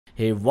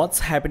Hey, what's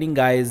happening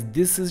guys?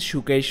 This is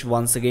Shukesh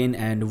once again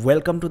and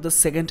welcome to the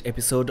second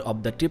episode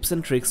of the tips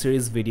and tricks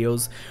series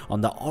videos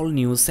on the all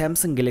new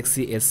Samsung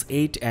Galaxy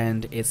S8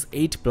 and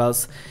S8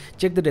 Plus.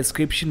 Check the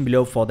description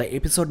below for the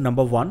episode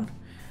number 1.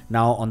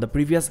 Now on the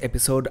previous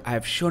episode I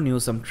have shown you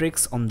some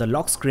tricks on the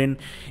lock screen.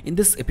 In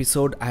this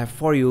episode I have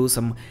for you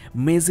some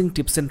amazing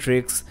tips and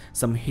tricks,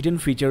 some hidden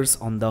features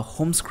on the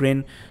home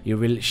screen you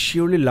will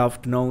surely love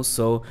to know.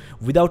 So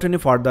without any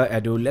further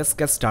ado, let's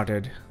get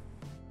started.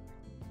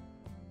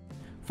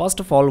 First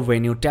of all,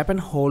 when you tap and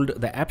hold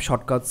the app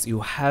shortcuts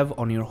you have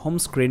on your home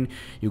screen,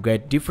 you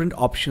get different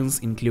options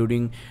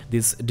including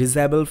this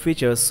disable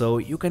feature, so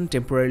you can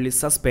temporarily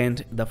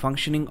suspend the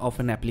functioning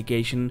of an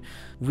application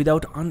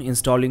without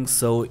uninstalling.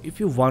 So if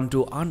you want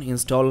to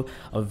uninstall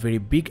a very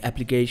big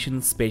application,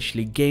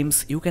 especially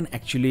games, you can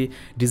actually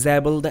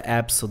disable the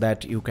app so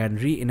that you can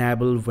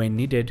re-enable when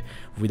needed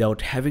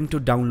without having to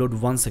download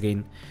once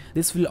again.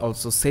 This will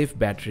also save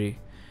battery.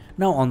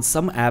 Now on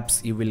some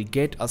apps you will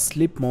get a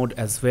sleep mode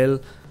as well.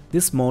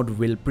 This mode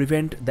will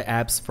prevent the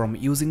apps from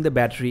using the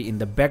battery in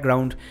the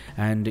background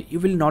and you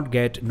will not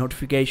get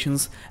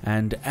notifications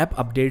and app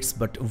updates,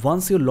 but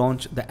once you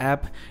launch the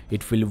app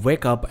it will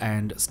wake up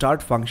and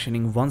start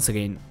functioning once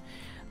again.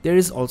 There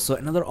is also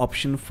another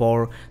option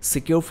for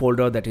secure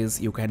folder, that is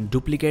you can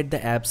duplicate the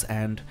apps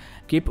and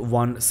keep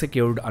one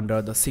secured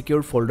under the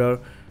secure folder.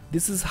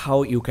 This is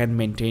how you can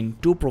maintain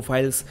two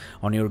profiles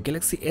on your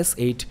Galaxy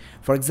S8.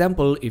 For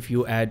example, if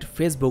you add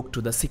Facebook to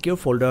the secure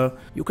folder,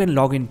 you can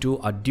log into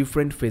a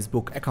different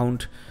Facebook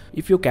account.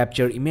 If you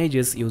capture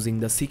images using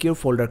the secure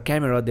folder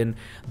camera, then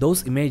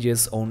those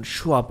images won't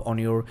show up on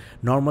your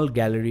normal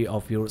gallery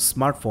of your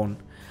smartphone.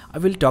 I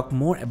will talk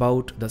more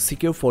about the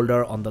secure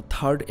folder on the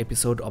third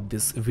episode of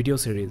this video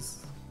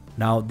series.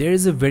 Now there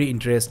is a very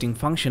interesting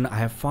function I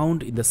have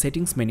found in the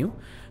settings menu.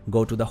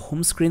 Go to the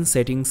home screen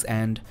settings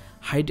and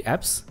hide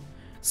apps.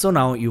 So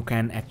now you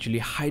can actually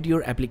hide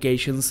your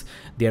applications.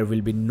 There will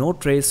be no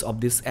trace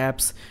of these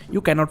apps. You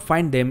cannot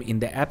find them in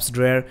the apps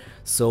drawer.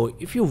 So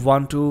if you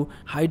want to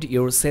hide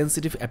your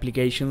sensitive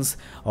applications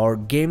or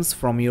games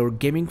from your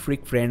gaming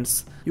freak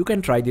friends, you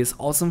can try this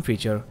awesome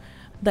feature.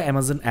 The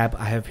Amazon app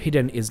I have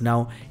hidden is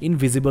now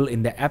invisible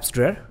in the apps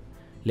drawer.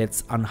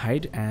 Let's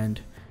unhide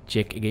and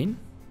check again.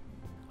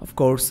 Of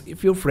course,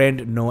 if your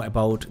friend know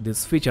about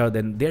this feature,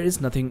 then there is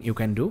nothing you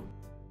can do.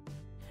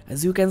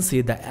 As you can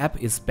see, the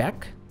app is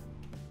back.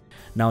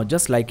 Now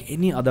just like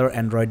any other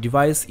Android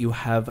device, you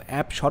have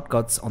app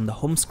shortcuts on the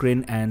home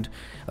screen and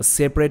a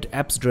separate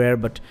apps drawer,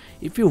 but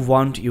if you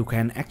want you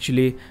can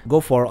actually go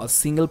for a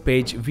single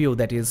page view,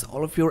 that is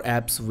all of your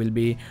apps will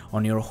be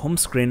on your home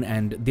screen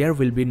and there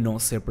will be no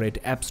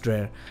separate apps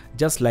drawer,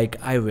 just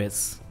like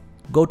iOS.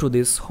 Go to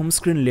this home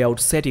screen layout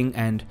setting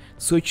and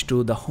switch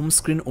to the home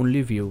screen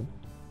only view.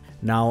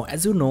 Now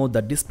as you know,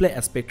 the display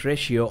aspect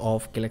ratio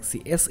of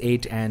Galaxy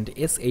S8 and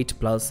S8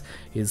 Plus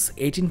is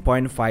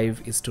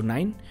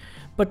 18.5:9,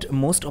 but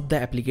most of the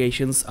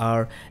applications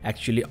are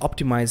actually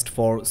optimized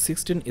for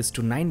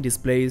 16:9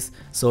 displays.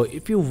 So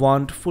if you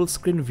want full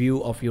screen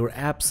view of your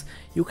apps,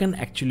 you can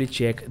actually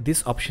check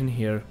this option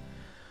here.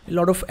 A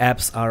lot of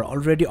apps are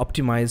already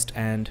optimized,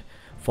 and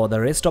for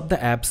the rest of the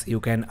apps you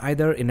can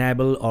either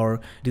enable or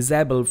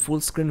disable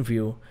full screen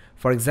view.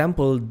 For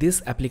example,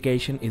 this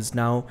application is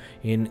now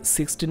in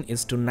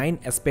 16:9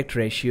 aspect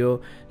ratio.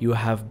 You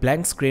have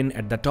blank screen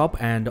at the top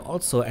and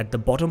also at the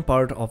bottom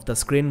part of the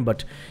screen,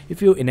 but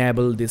if you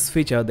enable this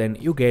feature then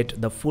you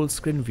get the full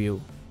screen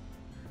view.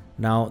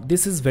 Now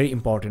this is very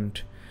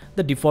important.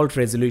 The default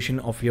resolution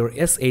of your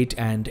S8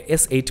 and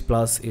S8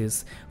 Plus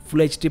is Full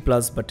HD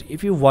Plus, but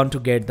if you want to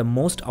get the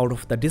most out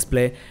of the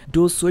display,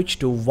 do switch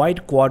to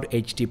Wide Quad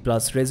HD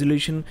Plus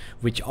resolution,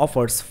 which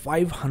offers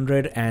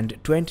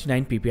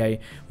 529 ppi,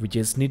 which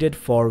is needed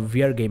for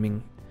VR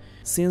gaming.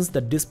 Since the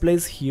display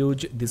is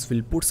huge, this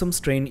will put some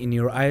strain in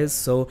your eyes,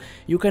 so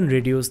you can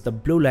reduce the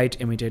blue light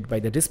emitted by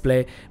the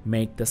display,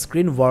 make the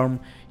screen warm.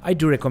 I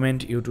do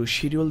recommend you to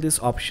schedule this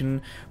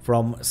option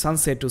from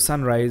sunset to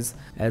sunrise,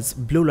 as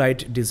blue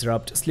light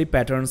disrupts sleep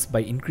patterns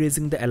by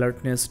increasing the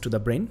alertness to the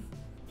brain.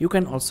 You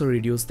can also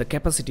reduce the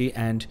capacity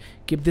and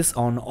keep this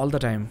on all the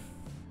time.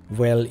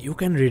 Well, you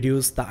can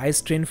reduce the eye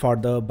strain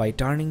further by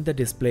turning the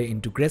display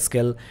into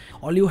grayscale.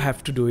 All you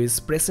have to do is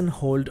press and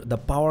hold the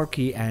power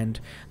key and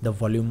the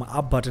volume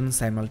up button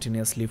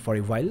simultaneously for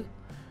a while.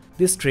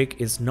 This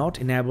trick is not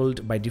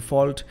enabled by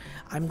default.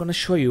 I'm gonna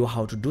show you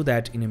how to do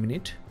that in a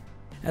minute.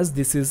 As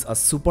this is a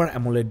Super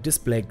AMOLED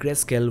display,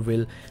 grayscale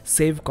will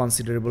save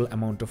considerable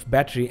amount of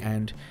battery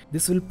and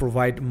this will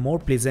provide more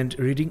pleasant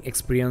reading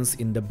experience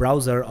in the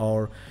browser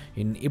or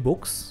in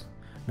ebooks.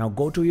 Now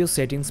go to your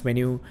settings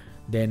menu,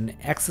 then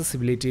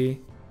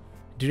accessibility,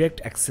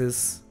 direct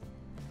access,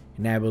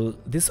 enable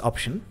this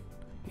option.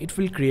 It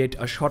will create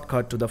a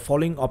shortcut to the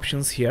following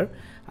options here.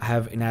 I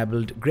have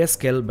enabled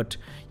grayscale, but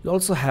you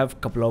also have a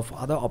couple of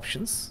other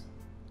options.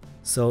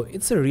 So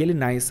it's a really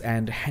nice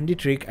and handy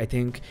trick. I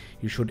think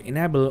you should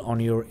enable on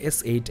your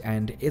S8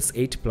 and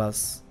S8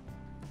 Plus.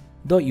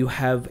 Though you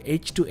have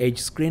edge-to-edge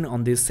screen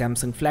on this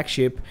Samsung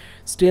flagship,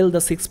 still the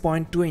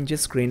 6.2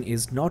 inches screen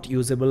is not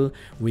usable.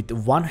 With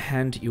one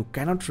hand you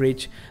cannot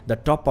reach the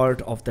top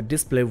part of the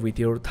display with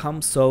your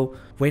thumb, so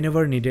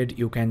whenever needed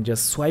you can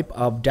just swipe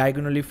up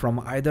diagonally from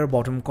either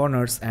bottom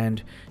corners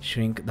and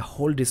shrink the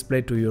whole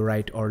display to your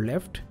right or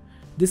left.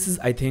 This is,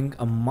 I think,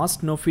 a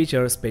must-know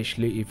feature,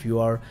 especially if you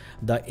are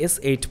the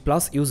S8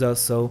 Plus user.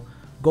 So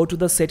go to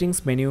the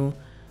settings menu,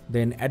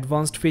 then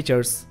advanced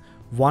features,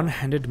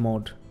 one-handed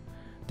mode.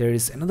 There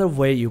is another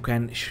way you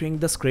can shrink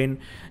the screen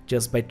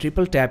just by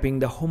triple tapping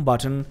the home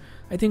button.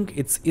 I think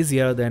it's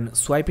easier than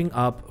swiping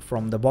up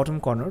from the bottom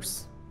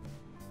corners.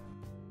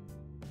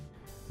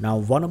 Now,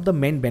 one of the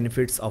main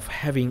benefits of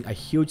having a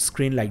huge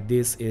screen like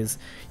this is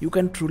you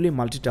can truly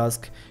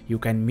multitask. You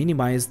can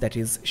minimize, that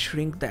is,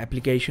 shrink the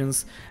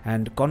applications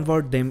and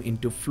convert them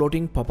into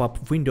floating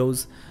pop-up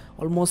windows.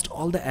 Almost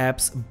all the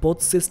apps,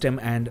 both system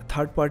and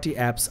third-party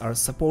apps, are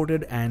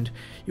supported, and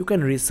you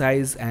can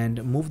resize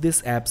and move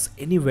these apps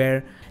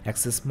anywhere,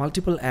 access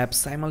multiple apps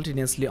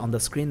simultaneously on the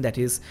screen, that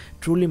is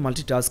truly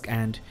multitask,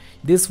 and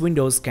these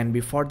windows can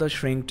be further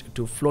shrinked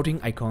to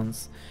floating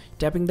icons.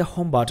 Tapping the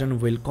home button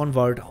will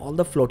convert all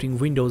the floating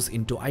windows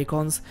into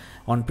icons.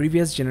 On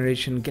previous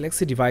generation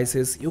Galaxy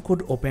devices, you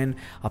could open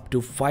up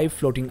to 5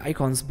 floating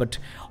icons, but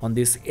on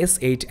this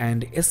S8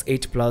 and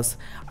S8 Plus,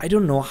 I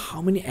don't know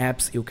how many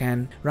apps you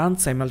can run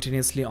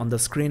simultaneously on the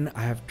screen.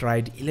 I have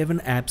tried 11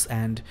 apps,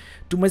 and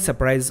to my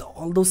surprise,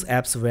 all those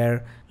apps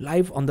were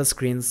live on the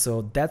screen,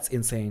 so that's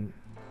insane.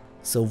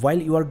 So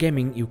while you are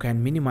gaming, you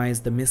can minimize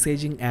the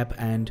messaging app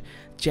and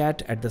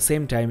chat at the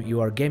same time you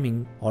are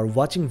gaming or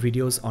watching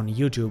videos on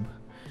YouTube.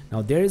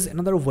 Now there is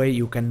another way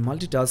you can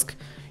multitask.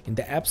 In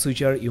the app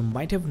switcher, you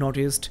might have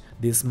noticed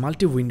this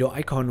multi-window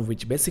icon,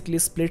 which basically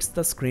splits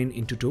the screen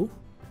into two.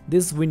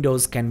 These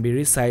windows can be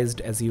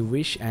resized as you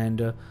wish,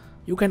 and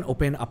you can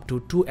open up to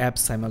 2 apps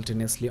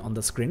simultaneously on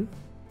the screen.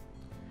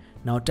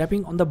 Now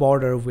tapping on the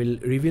border will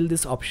reveal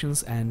these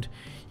options, and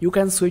you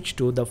can switch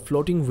to the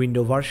floating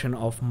window version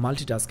of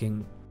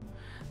multitasking.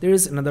 There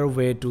is another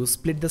way to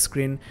split the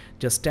screen.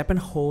 Just tap and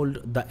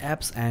hold the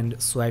apps and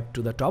swipe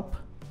to the top.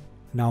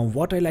 Now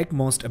what I like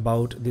most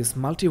about this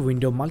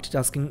multi-window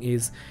multitasking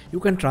is you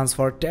can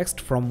transfer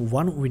text from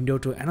one window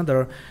to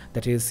another.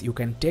 That is, you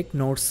can take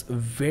notes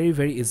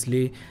very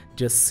easily.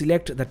 Just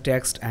select the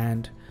text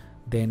and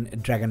then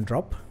drag and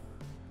drop.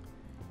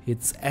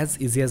 It's as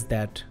easy as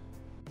that.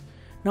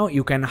 Now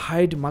you can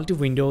hide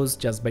multi-windows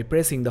just by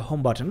pressing the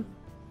home button.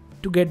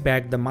 To get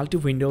back the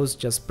multi-windows,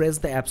 just press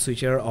the app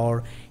switcher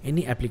or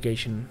any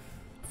application.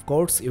 Of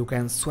course, you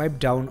can swipe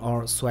down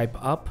or swipe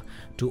up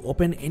to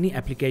open any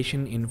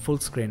application in full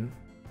screen.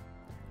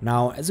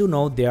 Now, as you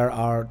know, there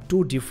are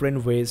 2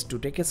 different ways to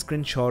take a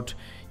screenshot.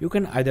 You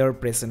can either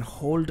press and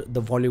hold the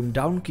volume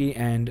down key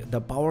and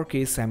the power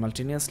key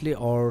simultaneously,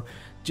 or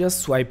just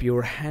swipe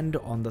your hand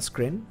on the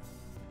screen.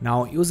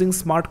 Now, using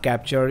Smart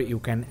Capture, you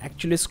can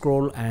actually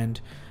scroll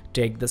and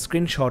take the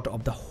screenshot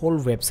of the whole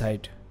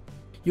website.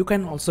 You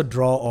can also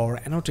draw or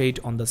annotate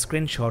on the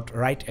screenshot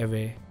right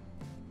away.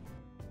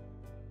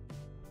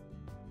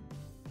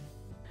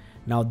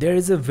 Now there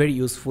is a very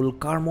useful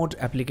car mode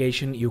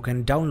application you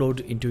can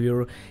download into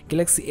your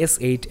Galaxy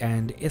S8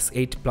 and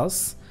S8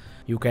 Plus.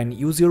 You can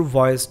use your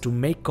voice to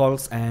make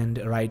calls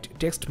and write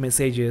text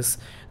messages.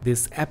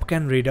 This app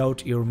can read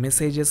out your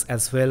messages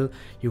as well.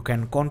 You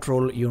can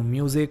control your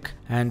music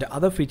and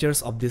other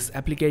features of this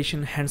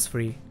application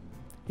hands-free.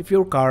 If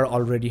your car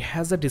already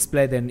has a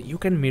display, then you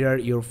can mirror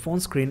your phone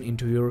screen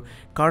into your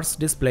car's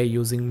display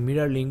using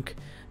MirrorLink.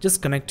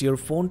 Just connect your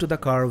phone to the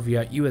car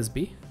via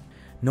USB.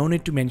 No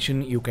need to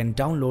mention, you can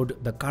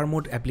download the car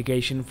mode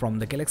application from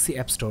the Galaxy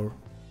App Store.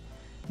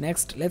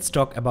 Next, let's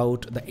talk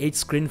about the edge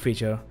screen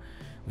feature.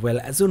 Well,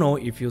 as you know,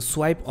 if you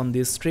swipe on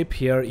this strip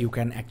here, you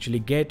can actually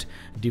get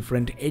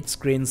different edge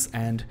screens,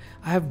 and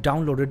I have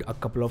downloaded a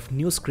couple of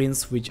new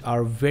screens which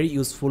are very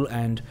useful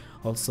and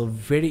also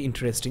very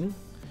interesting.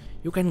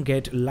 You can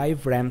get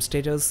live RAM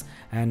status,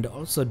 and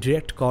also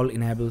direct call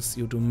enables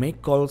you to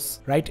make calls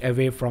right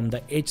away from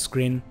the edge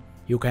screen.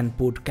 You can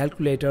put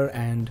calculator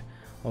and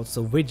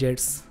also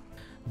widgets.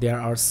 There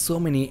are so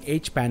many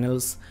edge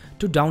panels.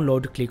 To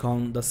download, click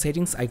on the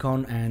settings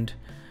icon, and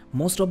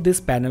most of these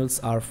panels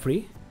are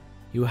free.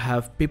 You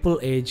have People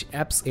Edge,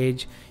 Apps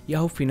Edge,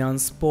 Yahoo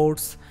Finance,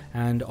 Sports,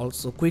 and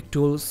also Quick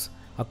Tools,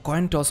 a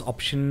coin toss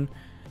option.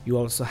 You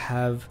also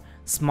have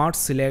Smart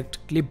Select,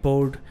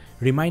 Clipboard,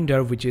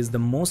 Reminder, which is the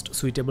most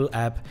suitable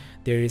app.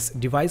 There is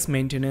Device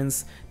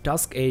Maintenance,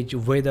 Task Edge,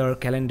 Weather,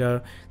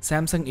 Calendar,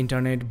 Samsung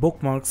Internet,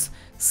 Bookmarks,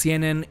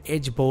 CNN,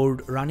 Edge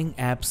Board, Running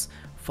Apps,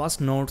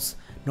 Fast Notes,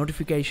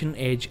 Notification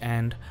Edge,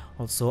 and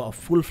also a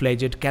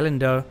full-fledged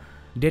calendar,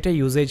 Data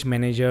Usage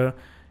Manager,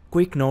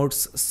 Quick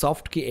Notes,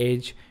 Soft Key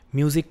Edge,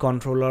 Music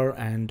Controller,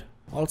 and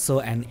also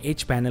an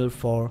edge panel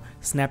for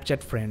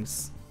Snapchat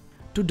friends.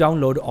 To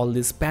download all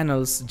these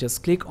panels,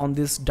 just click on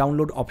this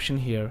download option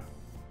here.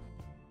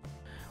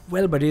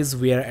 Well buddies,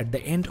 we are at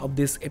the end of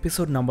this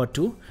episode number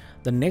 2.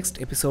 The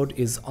next episode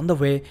is on the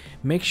way.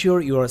 Make sure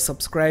you are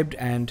subscribed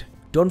and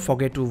don't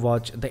forget to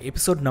watch the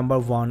episode number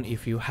 1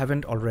 if you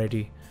haven't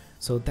already.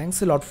 So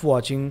thanks a lot for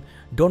watching.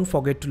 Don't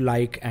forget to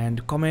like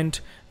and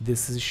comment.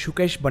 This is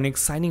Shukesh Banik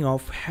signing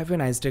off. Have a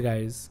nice day,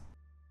 guys.